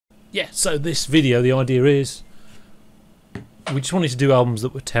Yeah, so this video, the idea is we just wanted to do albums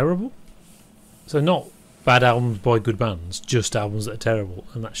that were terrible. So not bad albums by good bands, just albums that are terrible,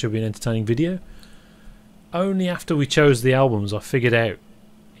 and that should be an entertaining video. Only after we chose the albums I figured out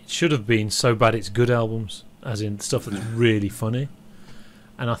it should have been so bad it's good albums, as in stuff that's really funny.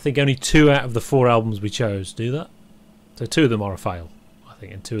 And I think only 2 out of the 4 albums we chose do that. So 2 of them are a fail, I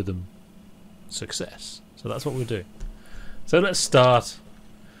think, and 2 of them success. So that's what we'll do. So let's start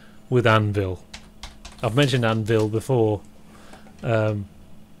with Anvil. I've mentioned Anvil before. I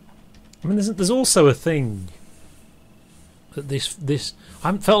mean, there's also a thing that this I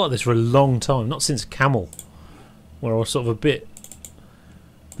haven't felt like this for a long time, not since Camel, where I was sort of a bit.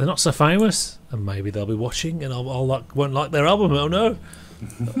 They're not so famous, and maybe they'll be watching, and won't like their album. Oh no!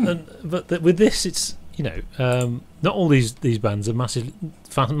 But with this, it's not all these bands are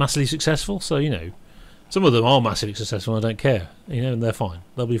massively successful. So some of them are massively successful, and I don't care. And they're fine.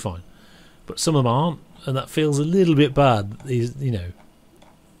 They'll be fine. But some of them aren't, and that feels a little bit bad.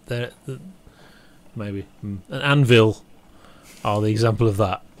 They're maybe. And Anvil are the example of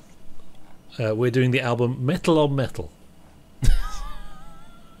that. We're doing the album Metal on Metal.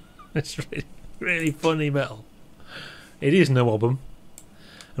 It's really, really funny metal. It is no album,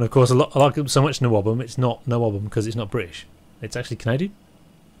 and of course, I like it so much no album. It's not no album because it's not British. It's actually Canadian,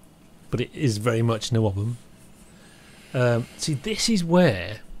 but it is very much no album. See, this is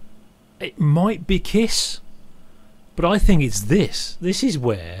where it might be Kiss, but I think it's this. This is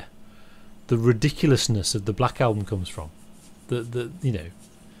where the ridiculousness of the Black Album comes from.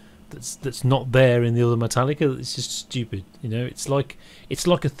 That's not there in the other Metallica. It's just stupid. It's like a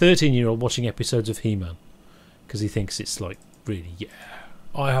 13-year-old watching episodes of He-Man because he thinks it's like really, yeah,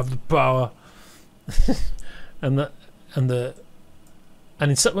 I have the power, and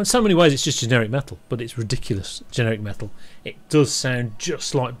in so many ways it's just generic metal, but it's ridiculous generic metal. It does sound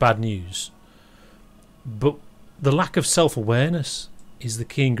just like Bad News, but the lack of self-awareness is the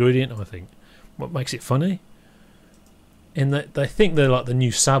key ingredient, I think. What makes it funny? In that they think they're like the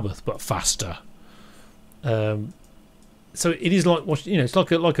new Sabbath but faster. So it is like watching, it's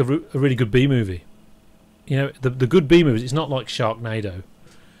like a really good B movie. The good B movies. It's not like Sharknado.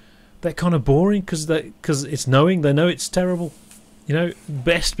 They're kind of boring because it's they know it's terrible.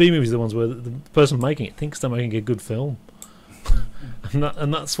 Best B movies are the ones where the person making it thinks they're making a good film,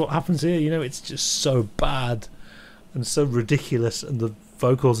 and that's what happens here. It's just so bad and so ridiculous, and the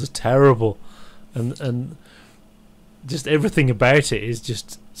vocals are terrible, and just everything about it is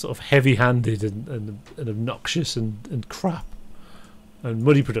just sort of heavy-handed and obnoxious and crap, and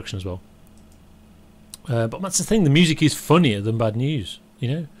muddy production as well. But that's the thing, the music is funnier than Bad News.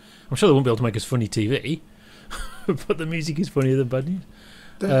 I'm sure they won't be able to make us funny TV, but the music is funnier than Bad News.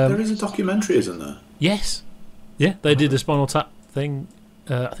 There is a documentary, isn't there? Yes, yeah, they did a Spinal Tap thing.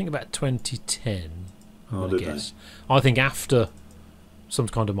 I think about 2010. I guess. I think after Some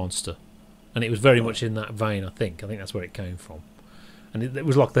Kind of Monster. And it was very much in that vein, I think. I think that's where it came from. And it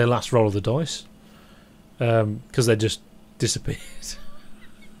was like their last roll of the dice. Because they just disappeared.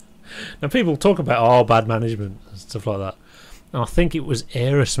 Now, people talk about, bad management and stuff like that. And I think it was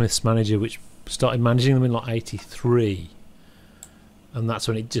Aerosmith's manager which started managing them in, like, 83. And that's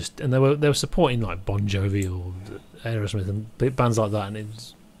when it just... And they were supporting, like, Bon Jovi or Aerosmith and bands like that. And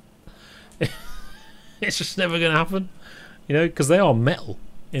it's just never going to happen. Because they are metal.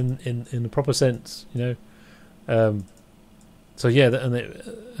 In the proper sense, so yeah, and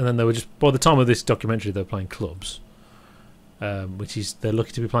then they were just, by the time of this documentary, they were playing clubs, which is, they're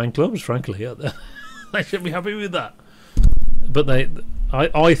lucky to be playing clubs, frankly. They should be happy with that. But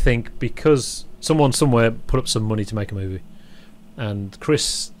I think because someone somewhere put up some money to make a movie, and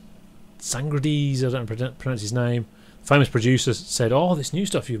Chris Sangradis, I don't pronounce his name, famous producer, said, "Oh, this new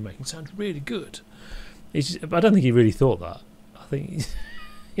stuff you're making sounds really good." I don't think he really thought that. I think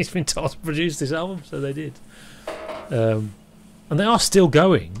he's been told to produce this album, so they did. And they are still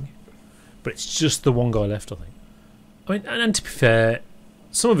going, but it's just the one guy left, I think. I mean, and to be fair,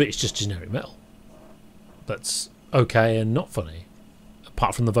 some of it is just generic metal. That's okay and not funny,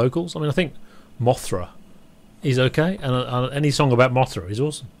 apart from the vocals. I mean, I think Mothra is okay, and any song about Mothra is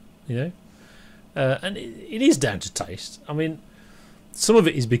awesome, and it is down to taste. I mean, some of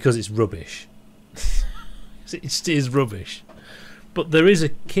it is because it's rubbish. It is rubbish. But there is a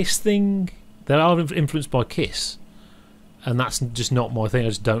Kiss thing. They are influenced by Kiss, and that's just not my thing. I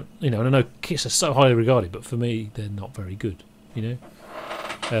just don't, and I know Kiss are so highly regarded, but for me, they're not very good,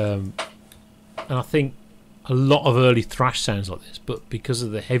 And I think a lot of early thrash sounds like this, but because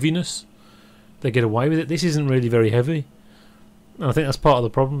of the heaviness, they get away with it. This isn't really very heavy, and I think that's part of the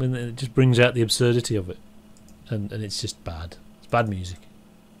problem, and it just brings out the absurdity of it, and it's just bad. It's bad music.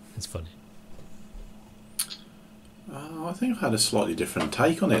 It's funny. I think I had a slightly different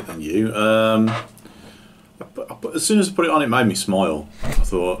take on it than you. As soon as I put it on, it made me smile. I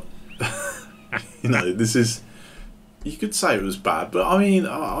thought, this is. You could say it was bad, but I mean,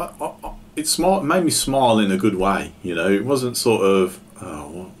 it made me smile in a good way. It wasn't sort of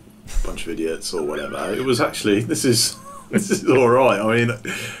what a bunch of idiots or whatever. It was actually this is all right. I mean,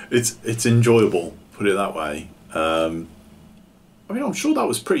 it's enjoyable. Put it that way. I mean, I'm sure that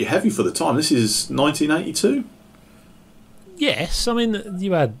was pretty heavy for the time. This is 1982. Yes, I mean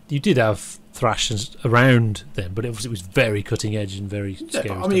you did have thrash around then, but it was very cutting edge and very scary.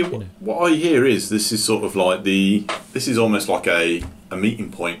 I mean, what I hear is this is sort of like this is almost like a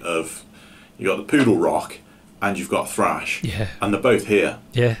meeting point of you got the poodle rock and you've got thrash, and they're both here.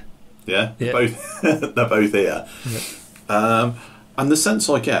 Yeah. They're both here. Yeah. And the sense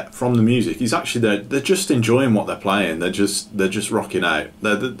I get from the music is actually they're just enjoying what they're playing. They're just rocking out.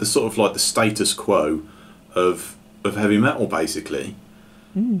 They're sort of like the status quo of heavy metal, basically.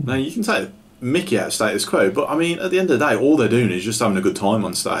 Now you can take Mickey out of status quo, but I mean, at the end of the day, all they're doing is just having a good time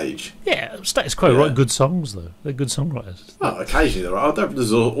on stage. Yeah, status quo write good songs though. They're good songwriters. Well, occasionally they're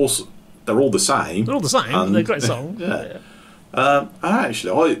also they're all the same. They're all the same. And they're great songs. Yeah. And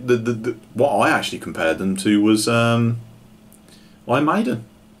actually, what I actually compared them to was Iron Maiden.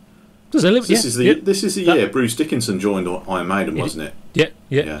 Does it? This is the year Bruce Dickinson joined Iron Maiden, wasn't it?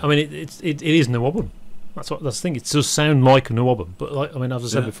 Yeah. I mean, it is no album. That's the thing. It does sound like a Nwabum, but as I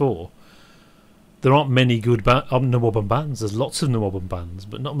said before, there aren't many good Nwabum bands. There's lots of Nwabum bands,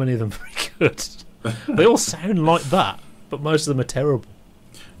 but not many of them very good. They all sound like that, but most of them are terrible.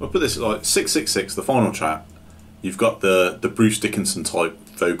 Well, put this like 666, the final track. You've got the Bruce Dickinson type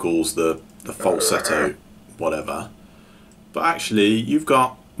vocals, the falsetto, whatever. But actually, you've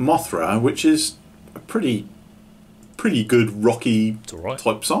got Mothra, which is a pretty good rocky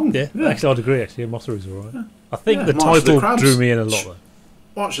type song. Yeah, actually, I'd agree. Actually, Mothra is alright. Yeah. I think the title drew me in a lot.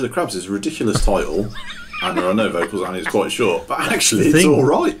 March of the Crabs is a ridiculous title, and there are no vocals, and it's quite short. But actually, it's all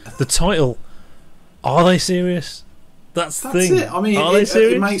right. The title. Are they serious? That's the thing. It. I mean,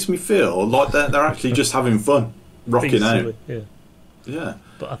 it makes me feel like they're actually just having fun, rocking out. Yeah.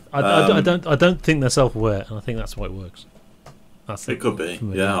 But I don't think they're self-aware, and I think that's why it works. It could be.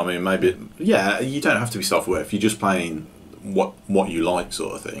 Yeah, I mean, maybe. You don't have to be self-aware if you're just playing what you like,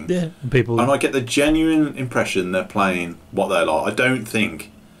 sort of thing. Yeah, and I get the genuine impression they're playing what they like. I don't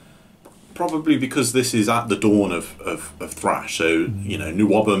think, probably because this is at the dawn of thrash. So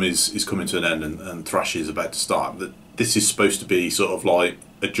Nwabum is coming to an end, and thrash is about to start. That this is supposed to be sort of like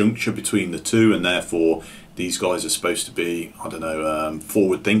a juncture between the two, and therefore these guys are supposed to be, I don't know,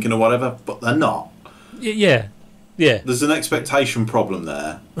 forward thinking or whatever, but they're not. Yeah. There's an expectation problem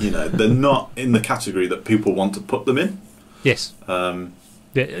there. They're not in the category that people want to put them in. Yes.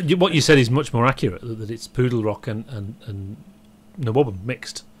 What you said is much more accurate. That it's poodle rock and Nwabum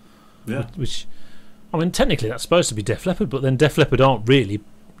mixed. Yeah. Which, I mean, technically that's supposed to be Def Leppard, but then Def Leppard aren't really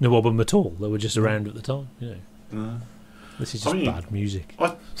Nwabum at all. They were just around at the time. This is just bad music.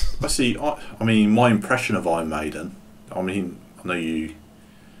 I see. I mean, my impression of Iron Maiden. I mean, I know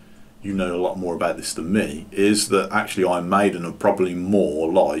you know a lot more about this than me, is that actually Iron Maiden are probably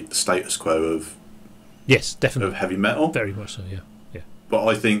more like the status quo of definitely of heavy metal. Very much so, yeah. But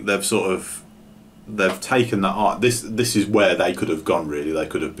I think they've taken that art. This is where they could have gone. Really, they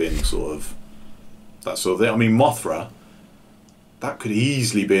could have been sort of that sort of thing. I mean, Mothra, that could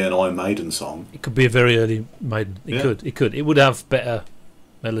easily be an Iron Maiden song. It could be a very early Maiden. It could. It would have better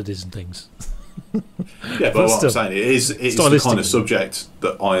melodies and things. Yeah, but what I'm saying it's the kind of subject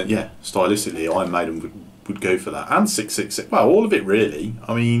that stylistically Iron Maiden would go for that, and 666. Well, all of it really.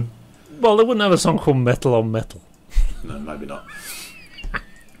 I mean, they wouldn't have a song called Metal on Metal. No, maybe not.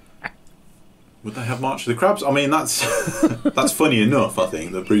 Would they have March of the Crabs? I mean, that's funny enough. I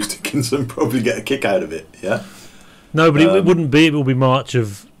think that Bruce Dickinson probably get a kick out of it. Yeah. No, but it wouldn't be. It would be March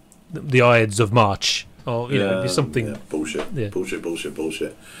of the Ides of March, or it'd be something. Yeah, bullshit. Yeah.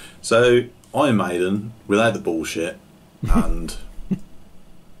 Bullshit. So Iron Maiden without the bullshit, and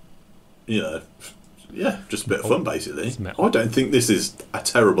just a bit of fun basically. I don't think this is a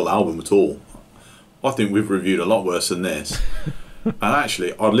terrible album at all. I think we've reviewed a lot worse than this. And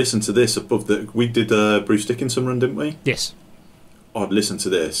actually, I'd listen to this above we did a Bruce Dickinson run, didn't we? Yes. I'd listen to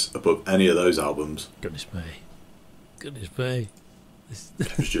this above any of those albums. Goodness me.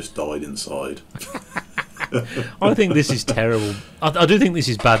 It's just died inside. I think this is terrible. I do think this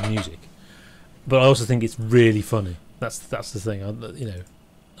is bad music, but I also think it's really funny. That's the thing.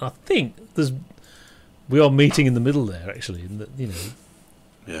 I think we are meeting in the middle there actually.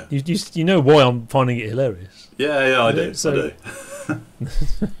 Yeah. You know why I'm finding it hilarious. Yeah, I do. So,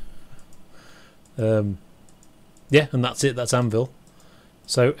 Yeah, and that's it. That's Anvil.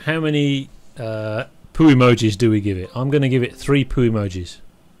 So how many poo emojis do we give it? I'm going to give it 3 poo emojis.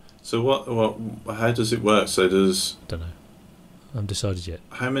 So what? How does it work? So does... Don't know. I haven't decided yet.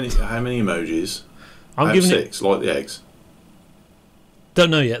 How many emojis? I'm giving 6, like the eggs. Don't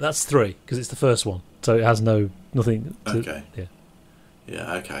know yet. That's 3 because it's the first one, so it has nothing. Okay. Yeah.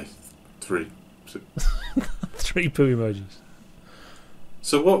 Yeah. Okay. 3. 3 poo emojis.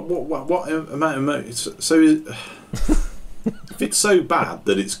 So what amount of emojis? So if it's so bad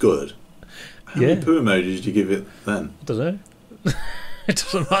that it's good, how many poo emojis do you give it then? I don't know. It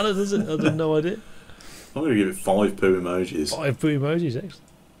doesn't matter, does it? I have no idea. I'm going to give it 5 poo emojis. 5 poo emojis, excellent.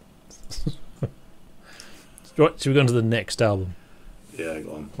 Right, should we go on to the next album? Yeah,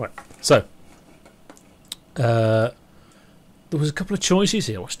 go on. Right, so there was a couple of choices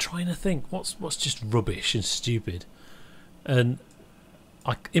here. I was trying to think what's just rubbish and stupid, and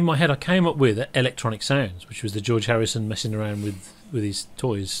in my head I came up with Electronic Sounds, which was the George Harrison messing around with his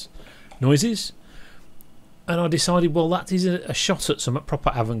toys noises, and I decided, well, that is a shot at some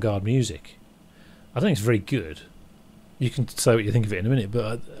proper avant-garde music. I think it's very good. You can say what you think of it in a minute,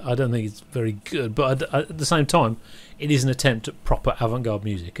 but I don't think it's very good. But at the same time, it is an attempt at proper avant-garde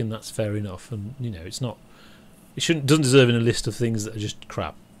music, and that's fair enough. And it's not. It doesn't deserve in a list of things that are just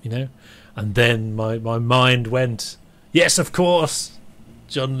crap, And then my mind went, yes, of course,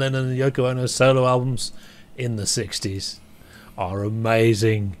 John Lennon and Yoko Ono's solo albums in the '60s are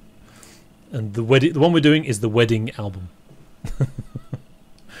amazing, and the one we're doing is the wedding album,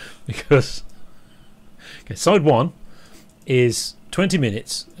 because side 1 is 20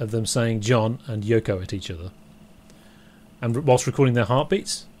 minutes of them saying John and Yoko at each other, and whilst recording their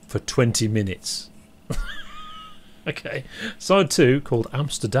heartbeats for 20 minutes. Okay, side 2 called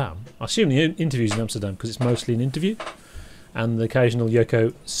Amsterdam. I assume the interview's in Amsterdam because it's mostly an interview and the occasional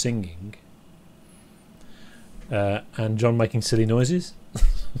Yoko singing and John making silly noises.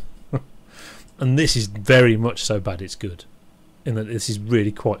 And this is very much so bad it's good, in that this is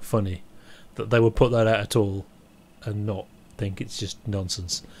really quite funny that they would put that out at all and not think it's just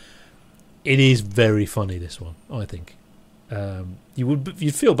nonsense. It is very funny, this one, I think.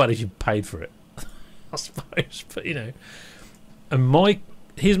 You'd feel bad if you paid for it, I suppose, but and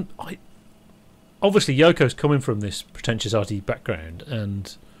obviously Yoko's coming from this pretentious arty background,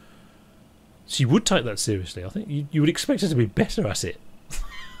 and she would take that seriously. I think you would expect her to be better at it,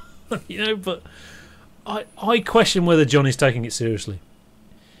 but I question whether John is taking it seriously.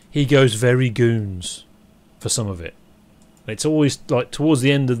 He goes very goons for some of it. It's always like towards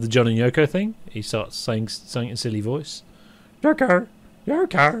the end of the John and Yoko thing, he starts saying a silly voice. Yoko.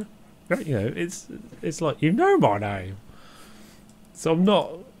 It's like, my name. So I'm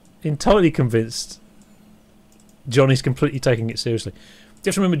not entirely convinced John is completely taking it seriously. You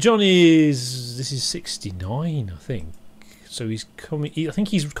have to remember, this is 69, I think. So he's coming. I think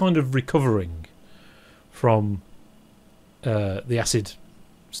he's kind of recovering from the acid.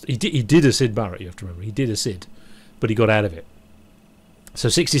 He did a Sid Barrett, you have to remember. He did a Sid, but he got out of it. So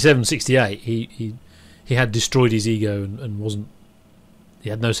 67, 68, he had destroyed his ego and wasn't. He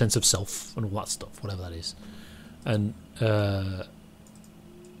had no sense of self and all that stuff, whatever that is. And so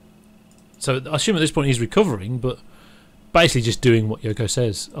I assume at this point he's recovering, but basically just doing what Yoko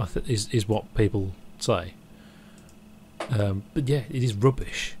says is what people say. But yeah, it is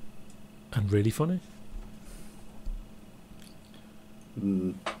rubbish and really funny.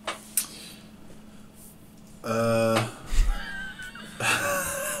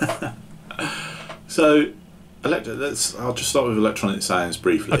 So, I'll just start with Electronic Sounds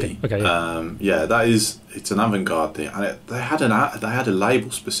briefly. Okay, yeah. It's an avant-garde thing, and they had a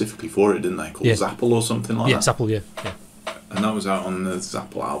label specifically for it, didn't they? Called Zapple or something like that. Yeah, Zapple, yeah. And that was out on the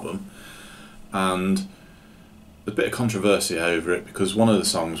Zapple album, and a bit of controversy over it because one of the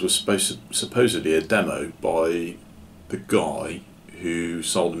songs was supposedly a demo by the guy who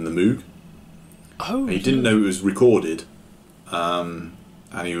sold him the Moog. Oh, he didn't know it was recorded, and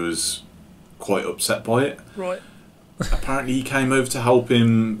he was quite upset by it. Right. Apparently he came over to help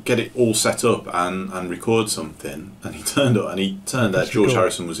him get it all set up and record something, and he turned out George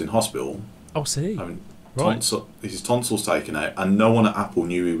Harrison was in hospital. Oh, see. His tonsils taken out, and no one at Apple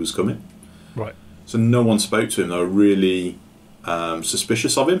knew he was coming. Right. So no one spoke to him. They were really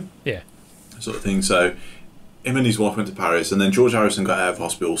suspicious of him. Yeah. Sort of thing. So him and his wife went to Paris, and then George Harrison got out of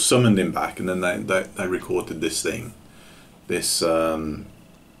hospital, summoned him back, and then they recorded this thing. This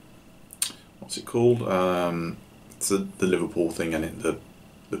what's it called? It's the Liverpool thing, and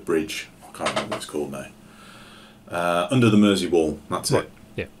the bridge. I can't remember what it's called now. Under the Mersey Wall. That's it.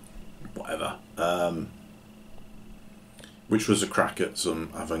 Yeah. Whatever. which was a crack at some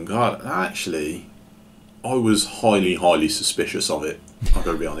avant-garde. And actually, I was highly, highly suspicious of it. I've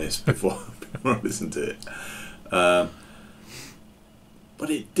got to be honest before I listened to it. But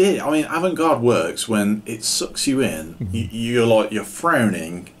it did. I mean, avant-garde works when it sucks you in. You're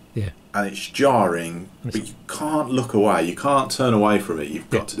frowning, and it's jarring, but you can't look away. You can't turn away from it. You've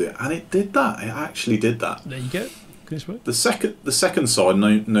got to do it, and it did that. It actually did that. There you go. The second side,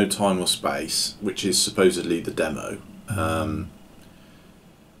 no time or space, which is supposedly the demo,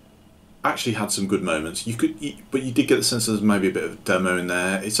 actually had some good moments. But you did get the sense there's maybe a bit of a demo in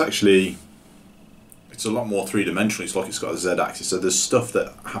there. It's a lot more three-dimensional. It's like it's got a Z-axis, so there's stuff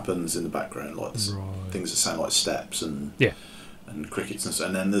that happens in the background, like things that sound like steps and crickets and stuff.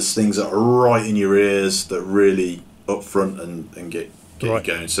 And then there's things that are right in your ears that really up front and get you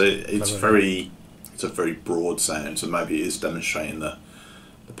going. So it's a very broad sound. So maybe it is demonstrating the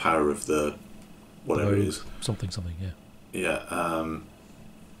power of the whatever it is. Something. Yeah.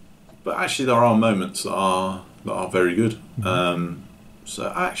 But actually, there are moments that are very good.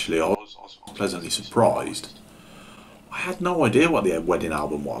 So actually, I was pleasantly surprised. I had no idea what the wedding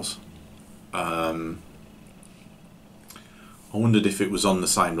album was. I wondered if it was on the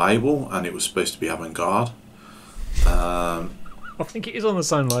same label and it was supposed to be avant-garde. I think it is on the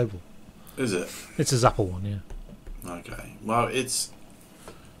same label. Is it? It's a Zapple one, yeah. Okay. Well, it's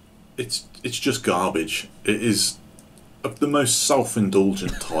just garbage. It is the most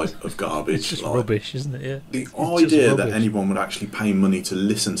self-indulgent type of garbage. It's just rubbish, isn't it? Yeah. The idea that anyone would actually pay money to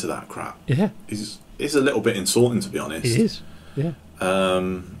listen to that crap is a little bit insulting, to be honest. It is. Yeah.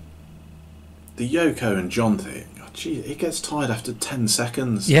 The Yoko and John thing, gee, it gets tired after 10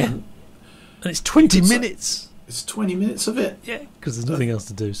 seconds. Yeah. And it's 20 minutes. It's 20 minutes of it. Yeah, because there's nothing else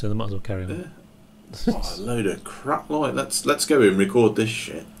to do, so they might as well carry on. Yeah. What a load of crap! Like, let's go in and record this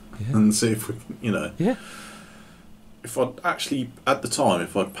shit and see if we can, Yeah. If I'd actually, at the time,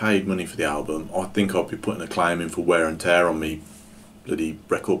 if I'd paid money for the album, I think I'd be putting a claim in for wear and tear on me bloody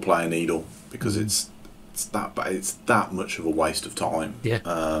record player needle, because it's that much of a waste of time. Yeah.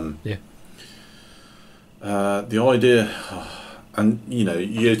 The idea, and you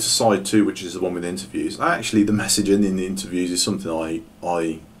go to side 2, which is the one with interviews. Actually, the messaging in the interviews is something I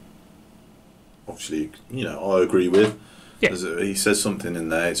obviously I agree with. Yeah. He says something in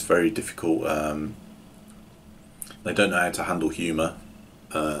there. It's very difficult. They don't know how to handle humour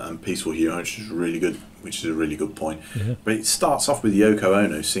and peaceful humour, which is really good. Which is a really good point. Yeah. But it starts off with Yoko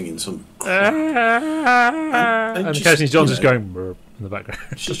Ono singing some crap. and Casey John's just going in the background.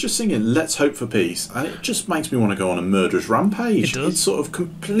 She's just singing "Let's Hope for Peace," and it just makes me want to go on a murderous rampage. It does. It's sort of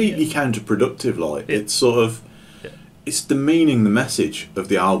completely counterproductive. It's sort of it's demeaning the message of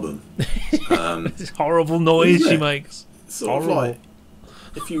the album. This horrible noise she makes. It's sort of like,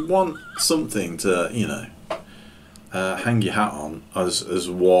 if you want something to hang your hat on as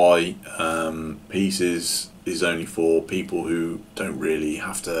why peace is only for people who don't really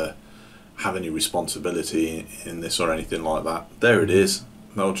have to have any responsibility in this or anything like that. There it is.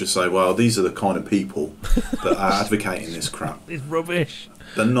 They'll just say, well, these are the kind of people that are advocating this crap. It's rubbish.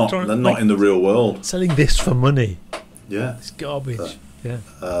 They're not in the real world. Selling this for money. Yeah. It's garbage. So, yeah.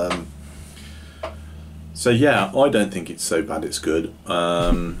 So yeah, I don't think it's so bad it's good.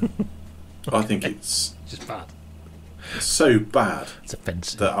 I think it's just bad. So bad. It's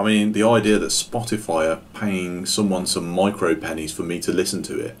offensive. That, I mean, the idea that Spotify are paying someone some micro pennies for me to listen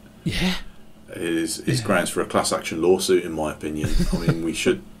to it is grounds for a class action lawsuit, in my opinion. I mean, we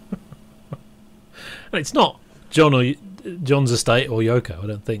should. It's not John's estate or Yoko. I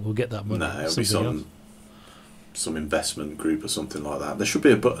don't think we'll get that money. No, it'll be some investment group or something like that. There should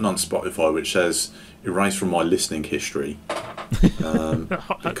be a button on Spotify which says "erase from my listening history,"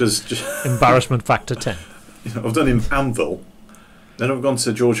 because embarrassment factor 10. I've done in Anvil, then I've gone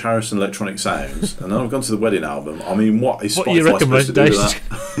to George Harrison Electronic Sounds, and then I've gone to the wedding album. I mean, what is Spotify supposed to do with that?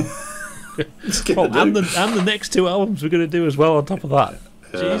 And the next 2 albums we're going to do as well on top of that.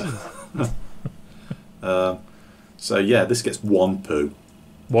 Jesus. So yeah, this gets one poo.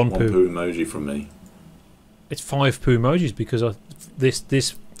 One poo emoji from me. It's 5 poo emojis because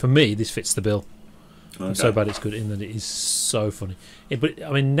this for me this fits the bill. Okay. I'm so bad it's good in that it is so funny. But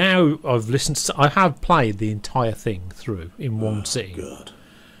I mean, now I've listened. I have played the entire thing through in one sitting. God.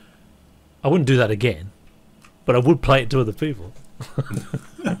 I wouldn't do that again, but I would play it to other people.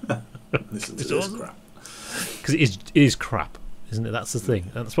 Listen to this crap. Because it is crap, isn't it? That's the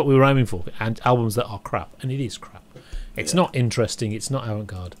thing. That's what we were aiming for. And albums that are crap, and it is crap. It's not interesting. It's not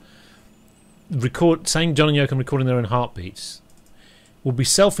avant-garde. Saying John and Yoko recording their own heartbeats would be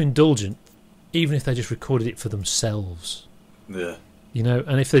self-indulgent, even if they just recorded it for themselves. Yeah.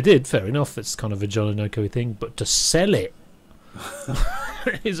 And if they did, fair enough. It's kind of a John and Yoko thing. But to sell it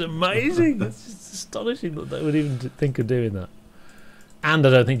It's amazing. It's just astonishing that they would even think of doing that. And I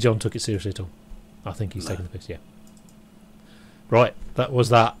don't think John took it seriously at all. I think he's taking the piss, yeah. Right, that was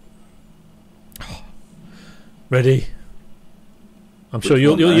that. Ready? I'm sure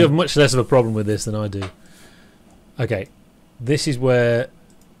you have much less of a problem with this than I do. Okay, this is where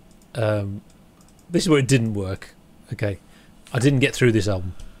it didn't work. Okay, I didn't get through this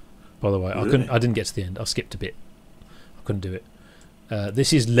album. By the way, Really? I didn't get to the end. I skipped a bit. I couldn't do it.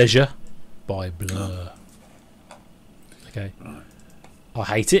 This is Leisure by Blur. Okay, Right. I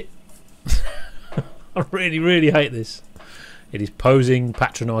hate it. I really, really hate this. It is posing,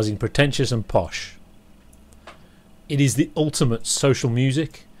 patronising, pretentious, and posh. It is the ultimate social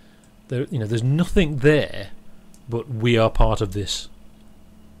music. There's nothing there, but we are part of this.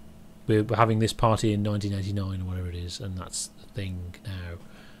 We're having this party in 1989 or whatever it is, and that's the thing now.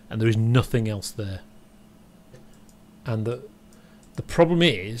 And there is nothing else there. And the problem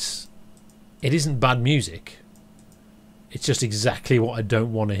is, it isn't bad music. It's just exactly what I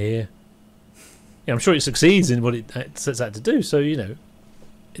don't want to hear. Yeah, I'm sure it succeeds in what it sets out to do. So it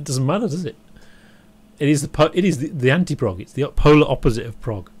doesn't matter, does it? It is the anti-prog. It's the polar opposite of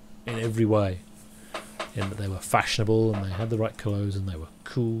prog in every way. In that they were fashionable and they had the right clothes and they were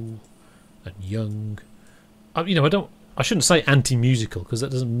cool and young. I shouldn't say anti-musical because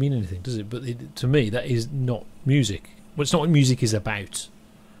that doesn't mean anything, does it? But to me, that is not music. Well, it's not what music is about.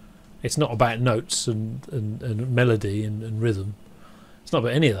 It's not about notes and melody and rhythm. It's not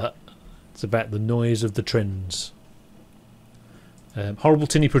about any of that. It's about the noise of the trends. Horrible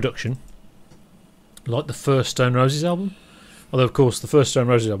tinny production. Like the first Stone Roses album. Although, of course, the first Stone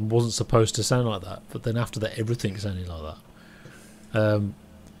Roses album wasn't supposed to sound like that. But then after that, everything sounded like that.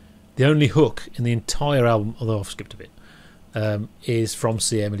 The only hook in the entire album, although I've skipped a bit, is from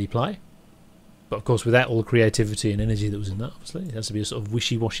See Emily Play. But, of course, without all the creativity and energy that was in that, obviously. It has to be a sort of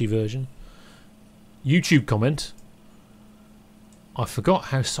wishy-washy version. YouTube comment. I forgot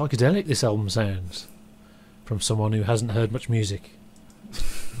how psychedelic this album sounds. From someone who hasn't heard much music.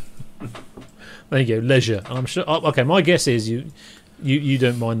 There you go, Leisure. And I'm sure. Okay, my guess is you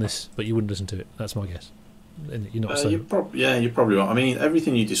don't mind this, but you wouldn't listen to it. That's my guess. You're not so. You're probably right. I mean,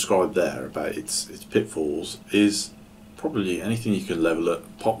 everything you described there about its pitfalls is probably anything you can level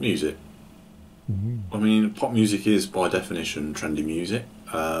at pop music. I mean, pop music is by definition trendy music.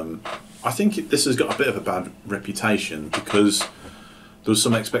 I think this has got a bit of a bad reputation because there was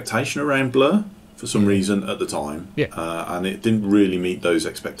some expectation around Blur for some reason at the time, and it didn't really meet those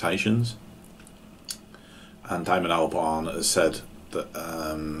expectations. And Damon Albarn has said that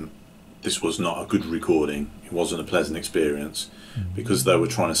this was not a good recording. It wasn't a pleasant experience because they were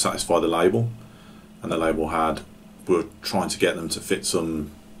trying to satisfy the label, and the label were trying to get them to fit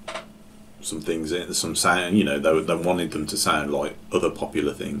some things in, some sound. They wanted them to sound like other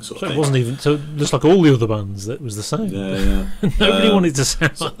popular things. So it wasn't even just like all the other bands. That was the same. Yeah. Nobody wanted to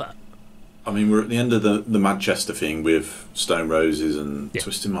sound like that. I mean, we're at the end of the Manchester thing with Stone Roses and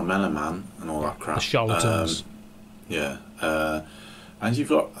Twisting My Melon Man and all that crap. The Charlatans. And you've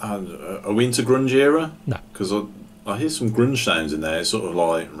got are we into grunge era? No, because I hear some grunge sounds in there. It's sort of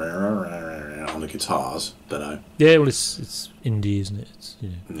like on the guitars. Don't know. Yeah, well, it's indie, isn't it?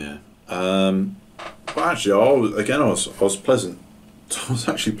 Yeah. But actually, I was pleasant. I was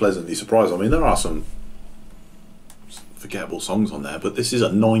actually pleasantly surprised. I mean, there are some forgettable songs on there, but this is a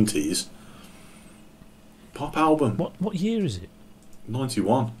 90s pop album. What year is it?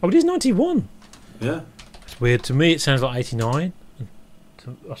 91. Oh, it is 91. Yeah. It's weird. To me, it sounds like 89.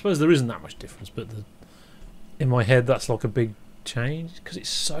 I suppose there isn't that much difference, but in my head, that's like a big change because it's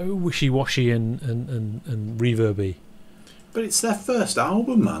so wishy-washy and reverby. But it's their first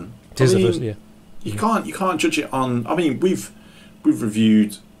album, man. It is the first, yeah. You can't judge it on. I mean, we've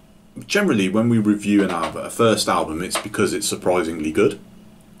reviewed. Generally, when we review an album, a first album, it's because it's surprisingly good.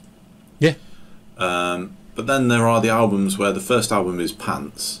 Yeah. But then there are the albums where the first album is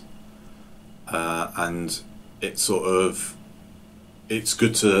pants, and it's it's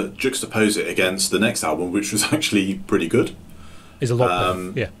good to juxtapose it against the next album, which was actually pretty good. Is a lot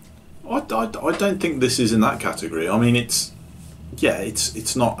better. Yeah. I don't think this is in that category. I mean, it's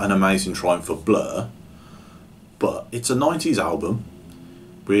not an amazing triumph for Blur, but it's a 90s album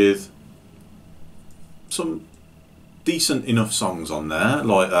with some decent enough songs on there,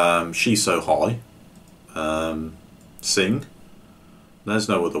 like She's So High, Sing, There's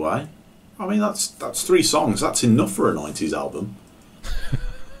No Other Way. I mean, that's 3 songs. That's enough for a 90s album.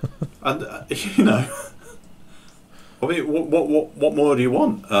 And I mean, what more do you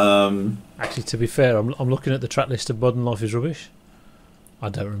want? Actually, to be fair, I'm looking at the track list of Modern Life Is Rubbish. I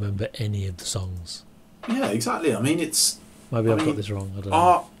don't remember any of the songs. Yeah, exactly. I mean, it's Maybe I've got this wrong. I don't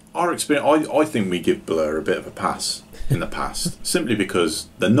know. Our experience, I think we give Blur a bit of a pass in the past, simply because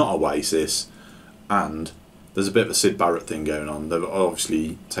they're not Oasis, and there's a bit of a Syd Barrett thing going on. They've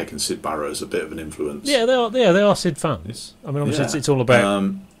obviously taken Syd Barrett as a bit of an influence. Yeah, they are. Yeah, they are Syd fans. I mean, obviously, it's all about.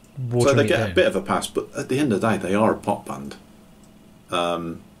 So they get a bit of a pass, but at the end of the day, they are a pop band.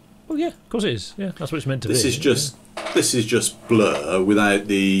 Well, yeah, of course it is. Yeah, that's what it's meant to be. This is just Blur without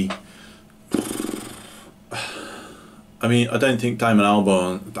the. I mean, I don't think Damon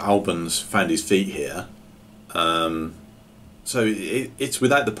Albarn's found his feet here. So it's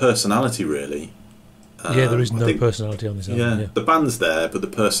without the personality, really. Yeah, there is no personality on this album. Yeah, the band's there, but the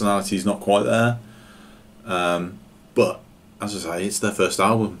personality's not quite there. But, as I say, it's their first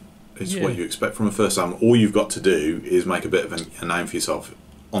album. It's what you expect from a first album. All you've got to do is make a bit of a name for yourself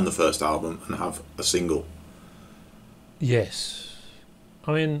on the first album and have a single. Yes.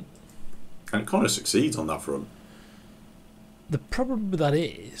 I mean... And it kind of succeeds on that front. The problem with that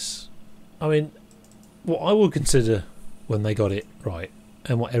is, I mean, what I would consider when they got it right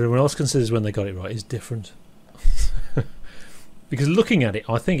and what everyone else considers when they got it right is different. Because looking at it,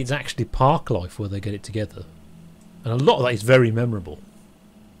 I think it's actually Parklife where they get it together. And a lot of that is very memorable.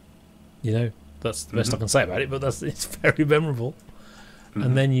 You know, that's the best I can say about it, but it's very memorable.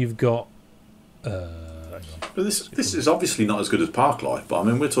 And then you've got... but this is obviously not as good as Parklife, but I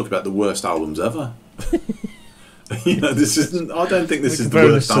mean, we're talking about the worst albums ever. You know, this isn't. I don't think this is the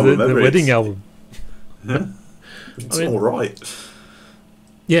worst album ever. The wedding album. Yeah. It's all right.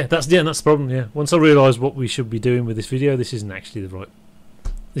 Yeah, that's the problem. Yeah, once I realised what we should be doing with this video, this isn't actually the right.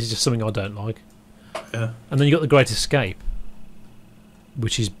 This is just something I don't like. Yeah. And then you got The Great Escape,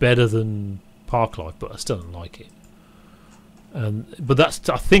 which is better than Parklife, but I still don't like it. But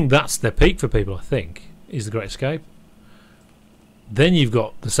I think that's their peak for people. I think is The Great Escape. Then you've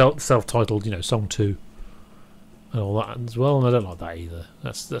got the self-titled, Song 2. And all that as well, and I don't like that either.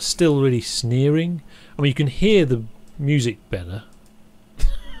 That's still really sneering. I mean, you can hear the music better,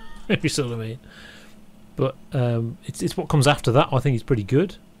 if you see what I mean. But it's what comes after that. I think is pretty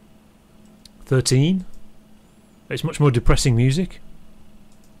good. 13. It's much more depressing music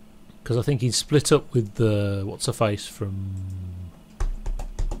because I think he's split up with the what's her face from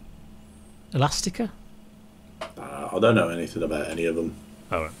Elastica. I don't know anything about any of them.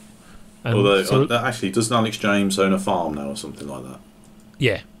 All right. Although, actually, doesn't Alex James own a farm now or something like that?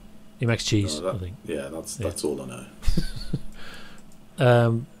 Yeah, he makes cheese. I think. Yeah, that's all I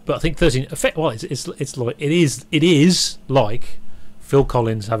know. But I think 13. Well, it's like it is like Phil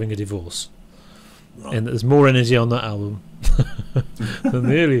Collins having a divorce, right. And there's more energy on that album than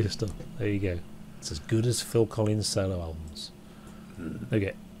the earlier stuff. There you go. It's as good as Phil Collins' solo albums.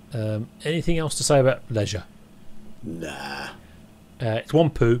 Okay. Anything else to say about Leisure? Nah. It's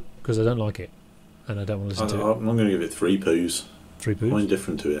one poo. Because I don't like it, and I don't want to listen to it. I'm going to give it 3 poos. 3 poos? I'm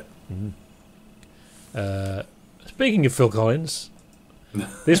indifferent to it. Speaking of Phil Collins,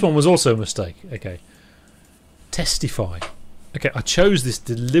 this one was also a mistake. Okay. Testify. Okay, I chose this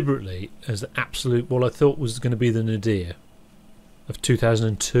deliberately as the absolute, what I thought was going to be the nadir of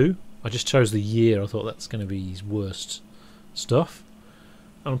 2002. I just chose the year. I thought that's going to be his worst stuff.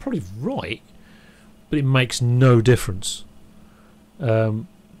 And I'm probably right, but it makes no difference.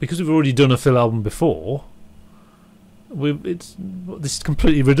 Because we've already done a Phil album before, this is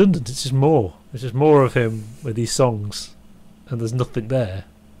completely redundant. It's just more. It's just more of him with these songs, and there's nothing there.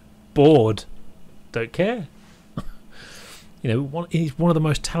 Bored. Don't care. He's one of the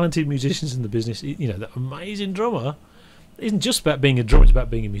most talented musicians in the business. That amazing drummer. It isn't just about being a drummer; it's about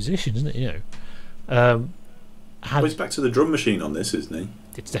being a musician, isn't it? He's back to the drum machine on this, isn't he?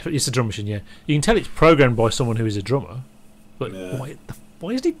 It's a drum machine. Yeah, you can tell it's programmed by someone who is a drummer. But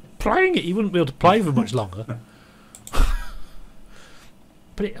why isn't he playing it? He wouldn't be able to play for much longer.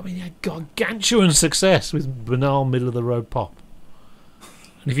 But he had gargantuan success with banal middle of the road pop.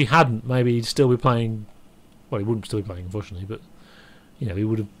 And if he hadn't, maybe he'd still be playing. Well, he wouldn't still be playing, unfortunately. But he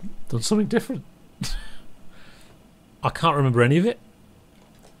would have done something different. I can't remember any of it.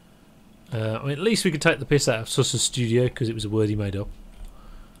 At least we could take the piss out of Sus's studio because it was a word he made up.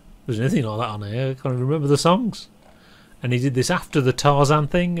 There's anything like that on here. I can't even remember the songs. And he did this after the Tarzan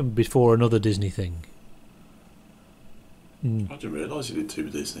thing and before another Disney thing. I didn't realise he did 2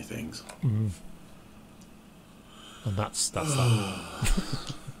 Disney things. And that's that.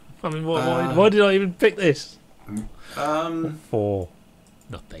 I mean, why did I even pick this? For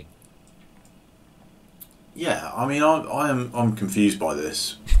nothing. Yeah, I mean, I'm confused by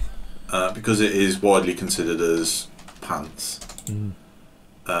this because it is widely considered as pants.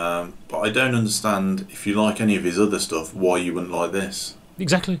 But I don't understand, if you like any of his other stuff, why you wouldn't like this.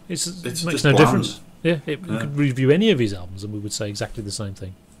 Exactly. It makes just no bland. difference. Yeah, we could review any of his albums and we would say exactly the same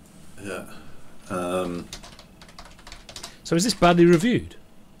thing. Yeah. So is this badly reviewed?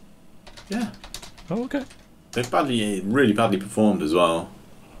 Yeah. Oh, okay. They've really badly performed as well.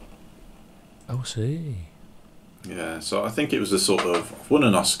 Oh, I see. Yeah, so I think it was a sort of... I've won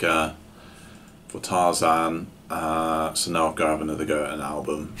an Oscar for Tarzan, so now I've got to have another go at an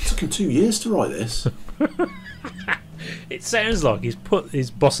album. It took him 2 years to write this. It sounds like he's put his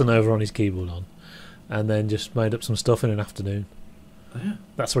bossa nova on his keyboard on and then just made up some stuff in an afternoon. Yeah.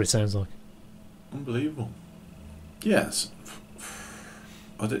 That's what it sounds like. Unbelievable. Yes.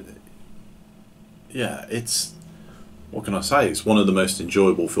 Yeah, it's... What can I say? It's one of the most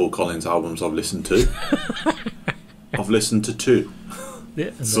enjoyable Phil Collins albums I've listened to. I've listened to two.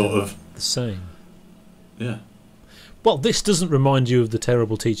 Yeah, sort of. The same. Yeah. Well, this doesn't remind you of the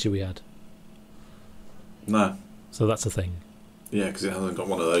terrible teacher we had. No. So that's a thing. Yeah, because it hasn't got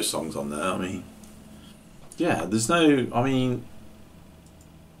one of those songs on there. I mean... Yeah, there's no... I mean...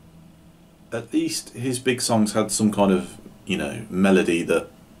 At least his big songs had some kind of, melody that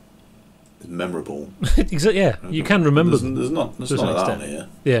is memorable. Exactly. Yeah, you can remember them. There's none of that on here.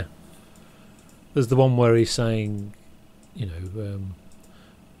 Yeah. There's the one where he's saying,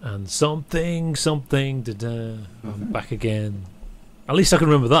 and something, da-da, I'm back again. At least I can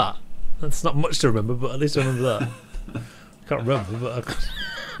remember that. That's not much to remember, but at least I remember that. I can't remember, but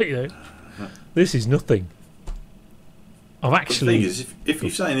this is nothing. I've actually... The thing is, if you're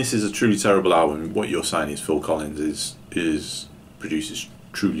saying this is a truly terrible album, what you're saying is Phil Collins produces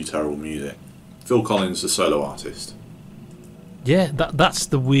truly terrible music. Phil Collins, the solo artist. Yeah, that's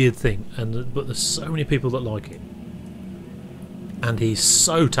the weird thing, but there's so many people that like it, and he's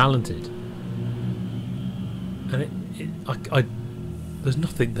so talented, and there's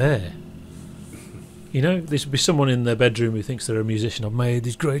nothing there. There should be someone in their bedroom who thinks they're a musician. I've made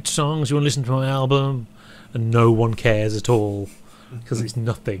these great songs. You want to listen to my album? And no one cares at all because it's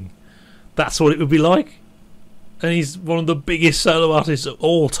nothing. That's what it would be like. And he's one of the biggest solo artists of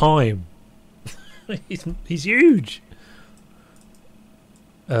all time. he's huge.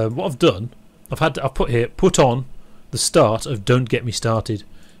 What I've done, I've put on the start of "Don't Get Me Started"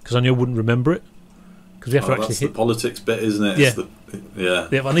 because I knew I wouldn't remember it because we have to actually hit the politics bit, isn't it? Yeah.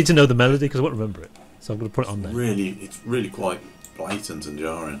 Yeah. I need to know the melody because I won't remember it, so I'm going to put it on there. It's really quite blatant and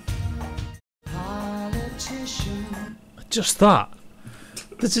jarring. Just that.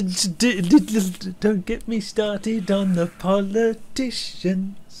 Don't get me started on the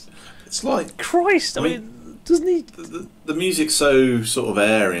politicians. It's like Christ. I mean, doesn't he? The music's so sort of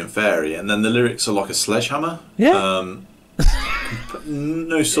airy and fairy, and then the lyrics are like a sledgehammer. Yeah.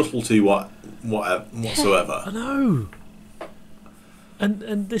 No subtlety whatsoever. I know.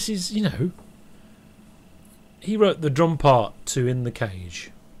 And this is, he wrote the drum part to "In the Cage."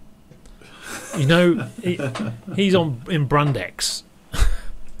 He's in Brand X.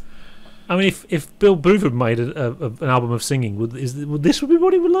 I mean, if Bill Booth had made an album of singing, would this be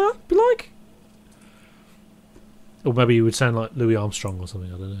what he would be like? Or maybe he would sound like Louis Armstrong or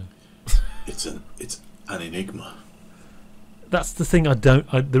something. I don't know. It's an enigma. That's the thing.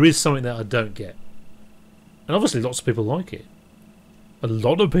 There is something that I don't get, and obviously lots of people like it. A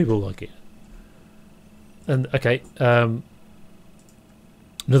lot of people like it. And okay, another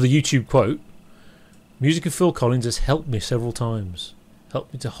YouTube quote. Music of Phil Collins has helped me several times.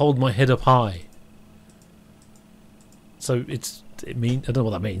 Helped me to hold my head up high. So I don't know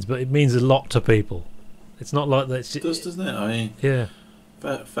what that means, but it means a lot to people. It's not like that. It does, doesn't it? I mean, yeah.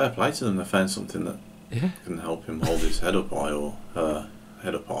 Fair play to them. They found something that can help him hold his head up high or her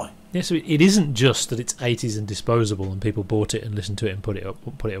head up high. Yeah, so it isn't just that it's 80s and disposable and people bought it and listened to it and put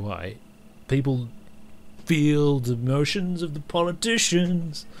it away. People feel the emotions of the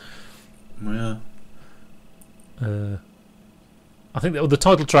politicians. Yeah. I think that the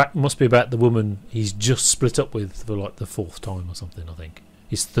title track must be about the woman he's just split up with for like the fourth time or something. I think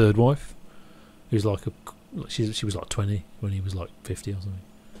his third wife, who's like she was like 20 when he was like 50 or something,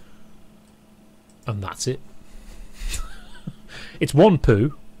 and that's it. It's one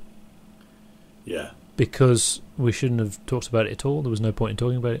poo. Yeah. Because we shouldn't have talked about it at all. There was no point in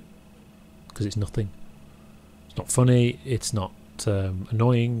talking about it because it's nothing. It's not funny. It's not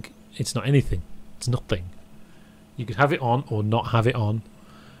annoying. It's not anything. It's nothing. You could have it on or not have it on,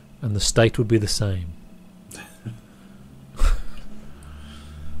 and the state would be the same.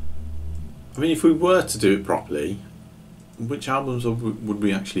 I mean, if we were to do it properly, which albums would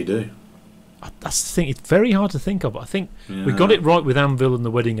we actually do? That's the thing. It's very hard to think of. I think we got it right with Anvil and the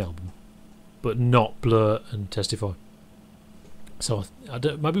Wedding album, but not Blur and Testify. So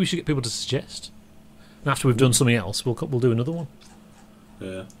maybe we should get people to suggest. And after we've done something else, we'll do another one.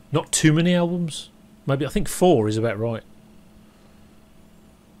 Yeah. Not too many albums. Maybe I think 4 is about right.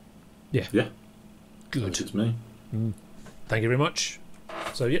 Yeah. Yeah. Good. It's me. Thank you very much.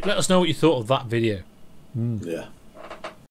 So yeah, let us know what you thought of that video. Yeah.